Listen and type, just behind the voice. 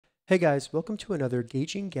Hey guys, welcome to another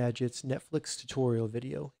Gauging Gadgets Netflix tutorial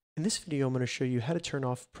video. In this video, I'm going to show you how to turn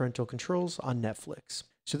off parental controls on Netflix.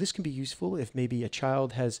 So this can be useful if maybe a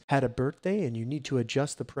child has had a birthday and you need to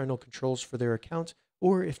adjust the parental controls for their account,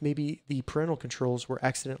 or if maybe the parental controls were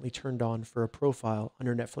accidentally turned on for a profile on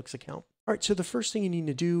your Netflix account. All right, so the first thing you need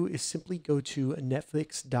to do is simply go to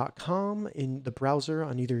netflix.com in the browser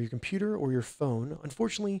on either your computer or your phone.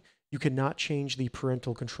 Unfortunately, you cannot change the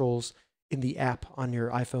parental controls in the app on your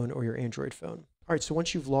iPhone or your Android phone. All right, so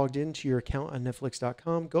once you've logged into your account on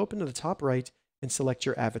netflix.com, go up into the top right and select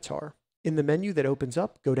your avatar. In the menu that opens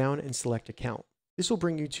up, go down and select account. This will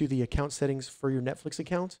bring you to the account settings for your Netflix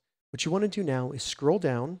account. What you want to do now is scroll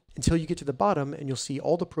down until you get to the bottom and you'll see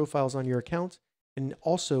all the profiles on your account and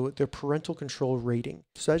also their parental control rating.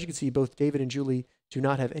 So as you can see, both David and Julie do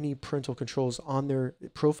not have any parental controls on their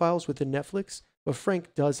profiles within Netflix, but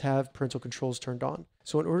Frank does have parental controls turned on.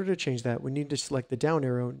 So in order to change that, we need to select the down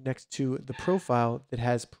arrow next to the profile that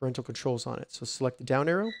has parental controls on it. So select the down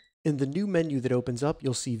arrow. In the new menu that opens up,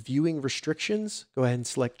 you'll see viewing restrictions. Go ahead and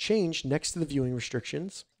select change next to the viewing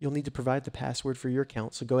restrictions. You'll need to provide the password for your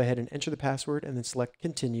account. So go ahead and enter the password and then select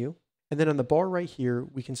continue. And then on the bar right here,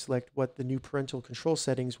 we can select what the new parental control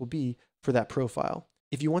settings will be for that profile.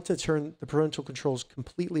 If you want to turn the parental controls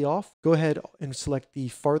completely off, go ahead and select the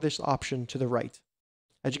farthest option to the right.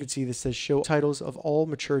 As you can see, this says show titles of all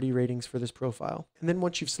maturity ratings for this profile. And then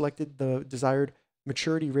once you've selected the desired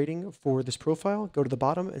maturity rating for this profile, go to the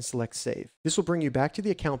bottom and select save. This will bring you back to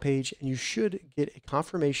the account page and you should get a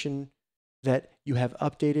confirmation that you have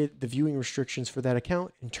updated the viewing restrictions for that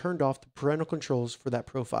account and turned off the parental controls for that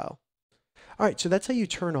profile. All right, so that's how you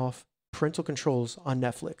turn off parental controls on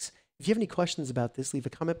Netflix. If you have any questions about this, leave a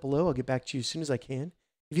comment below. I'll get back to you as soon as I can.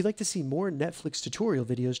 If you'd like to see more Netflix tutorial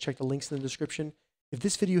videos, check the links in the description. If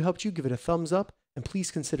this video helped you, give it a thumbs up, and please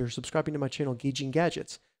consider subscribing to my channel, Gauging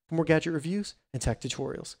Gadgets, for more gadget reviews and tech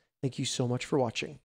tutorials. Thank you so much for watching.